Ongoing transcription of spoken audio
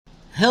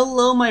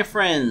Hello my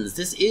friends,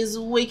 this is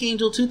Wake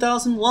Angel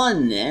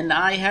 2001, and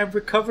I have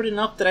recovered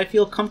enough that I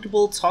feel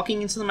comfortable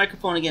talking into the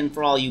microphone again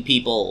for all you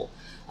people.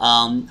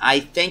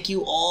 I thank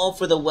you all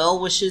for the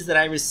well wishes that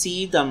I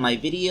received on my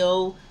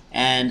video,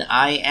 and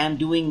I am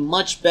doing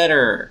much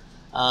better.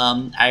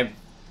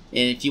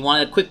 If you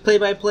want a quick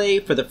play-by-play,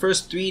 for the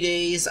first 3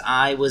 days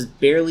I was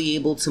barely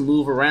able to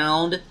move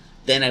around.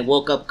 Then I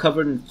woke up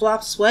covered in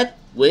flop sweat,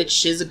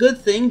 which is a good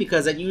thing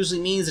because that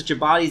usually means that your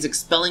body's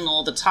expelling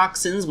all the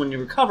toxins when you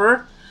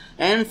recover.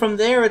 And from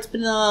there, it's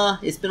been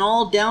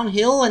all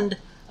downhill. And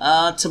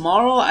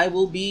tomorrow I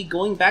will be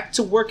going back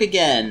to work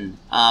again.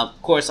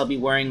 Of course, I'll be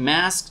wearing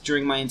masks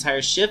during my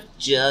entire shift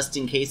just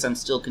in case I'm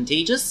still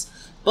contagious.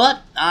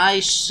 But I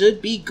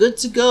should be good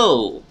to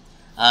go.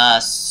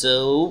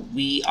 So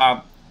we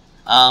are.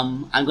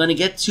 I'm going to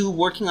get to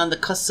working on the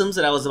customs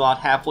that I was about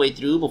halfway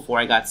through before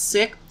I got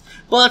sick.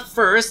 But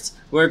first,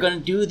 we're going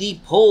to do the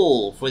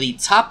poll for the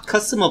top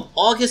custom of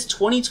August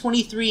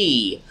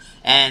 2023.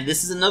 And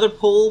this is another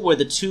poll where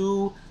the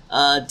two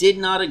did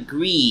not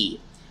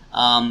agree.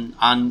 On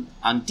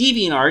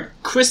DeviantArt,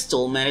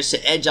 Crystal managed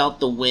to edge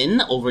out the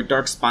win over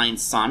Darkspine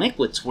Sonic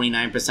with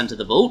 29% of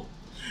the vote.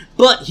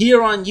 But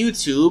here on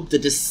YouTube, the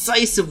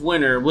decisive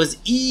winner was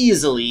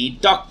easily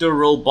Dr.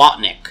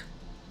 Robotnik.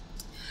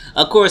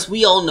 Of course,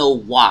 we all know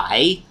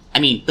why. I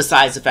mean,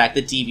 besides the fact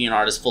that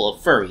DeviantArt is full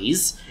of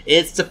furries,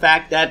 it's the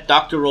fact that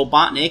Dr.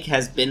 Robotnik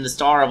has been the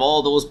star of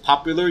all those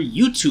popular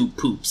YouTube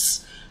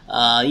poops.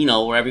 You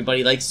know, where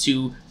everybody likes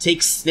to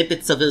take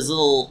snippets of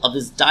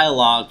his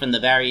dialogue from the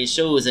various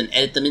shows and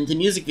edit them into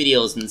music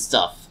videos and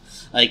stuff.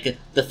 Like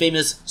the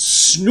famous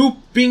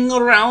snooping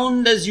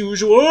around as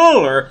usual,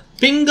 or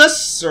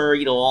Bingus, or,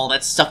 you know, all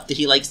that stuff that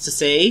he likes to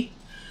say.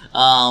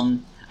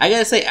 I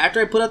gotta say,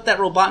 after I put up that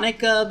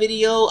Robotnik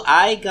video,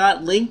 I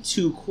got linked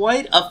to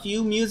quite a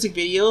few music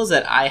videos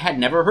that I had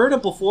never heard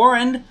of before,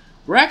 and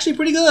were actually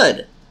pretty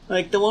good.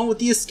 Like the one with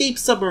the escape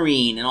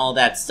submarine and all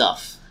that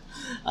stuff.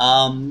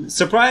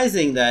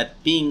 Surprising that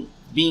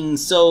being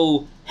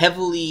so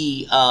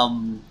heavily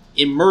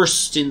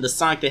immersed in the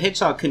Sonic the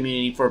Hedgehog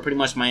community for pretty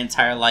much my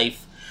entire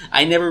life,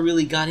 I never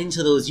really got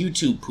into those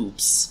YouTube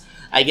poops.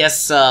 I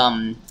guess,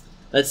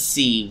 let's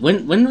see,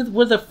 when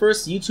were the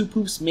first YouTube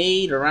poops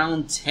made?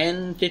 Around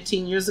 10,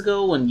 15 years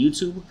ago when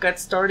YouTube got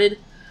started?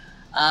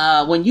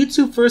 When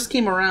YouTube first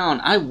came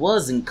around, I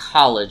was in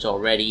college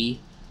already.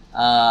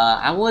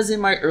 I was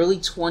in my early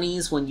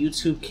 20s when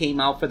YouTube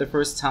came out for the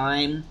first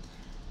time.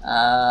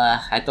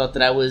 I thought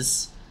I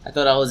was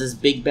this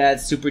big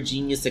bad super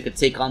genius that could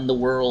take on the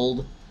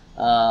world.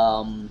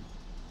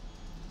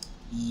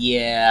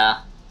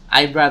 Yeah,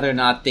 I'd rather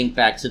not think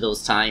back to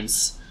those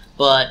times.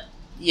 But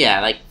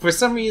yeah, like, for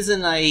some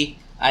reason, I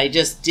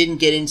just didn't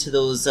get into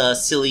those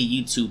silly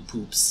YouTube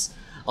poops.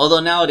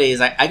 Although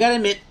nowadays, I gotta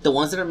admit, the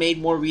ones that are made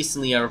more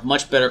recently are of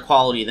much better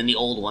quality than the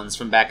old ones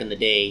from back in the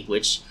day,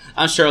 which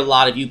I'm sure a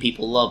lot of you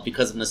people love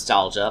because of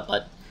nostalgia,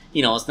 but,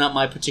 you know, it's not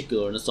my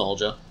particular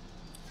nostalgia.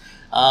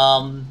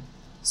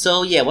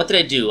 So yeah, what did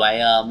I do?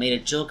 I made a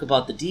joke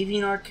about the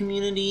DeviantArt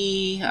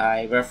community,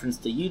 I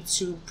referenced the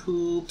YouTube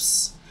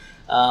poops.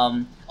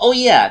 Oh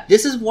yeah,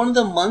 this is one of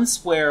the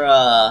months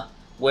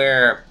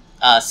where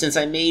since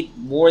I made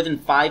more than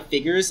 5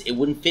 figures, it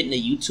wouldn't fit in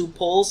a YouTube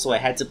poll, so I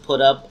had to put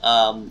up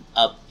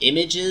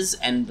images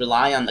and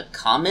rely on the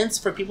comments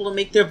for people to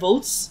make their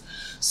votes.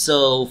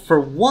 So for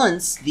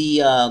once, the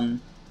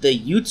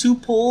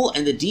YouTube poll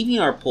and the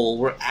DeviantArt poll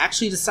were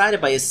actually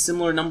decided by a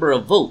similar number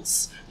of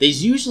votes.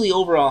 There's usually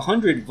over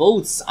 100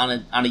 votes on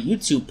a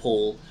YouTube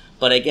poll,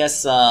 but I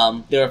guess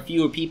there are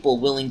fewer people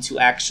willing to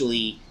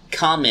actually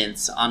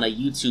comment on a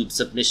YouTube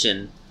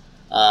submission.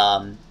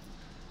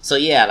 So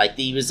yeah, like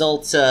the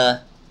results,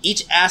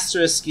 each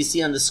asterisk you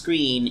see on the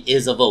screen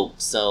is a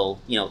vote, so,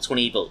 you know,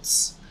 28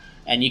 votes.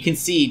 And you can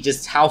see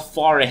just how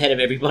far ahead of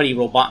everybody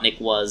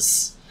Robotnik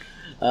was.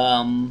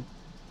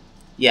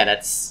 Yeah,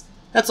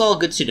 that's all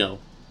good to know.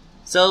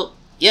 So,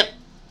 yep.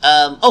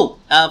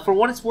 For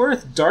what it's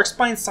worth,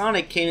 Darkspine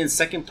Sonic came in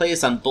second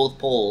place on both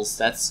polls.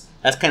 That's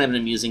kind of an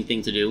amusing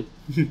thing to do.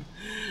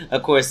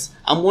 Of course,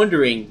 I'm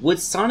wondering, would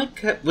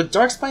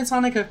Darkspine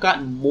Sonic have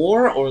gotten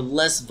more or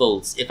less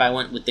votes if I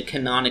went with the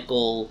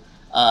canonical,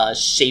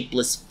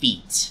 shapeless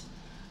feet?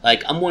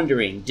 Like, I'm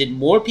wondering, did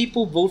more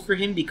people vote for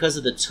him because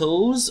of the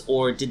toes,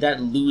 or did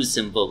that lose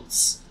him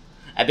votes?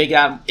 I bet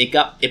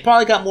it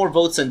probably got more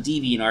votes on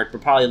DeviantArt,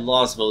 but probably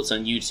lost votes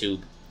on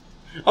YouTube.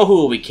 Oh,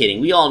 who are we kidding?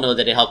 We all know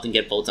that it helped him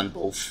get votes on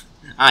both.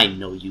 I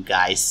know you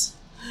guys.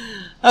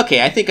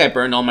 Okay, I think I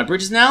burned all my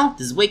bridges now.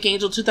 This is Wake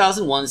Angel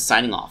 2001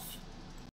 signing off.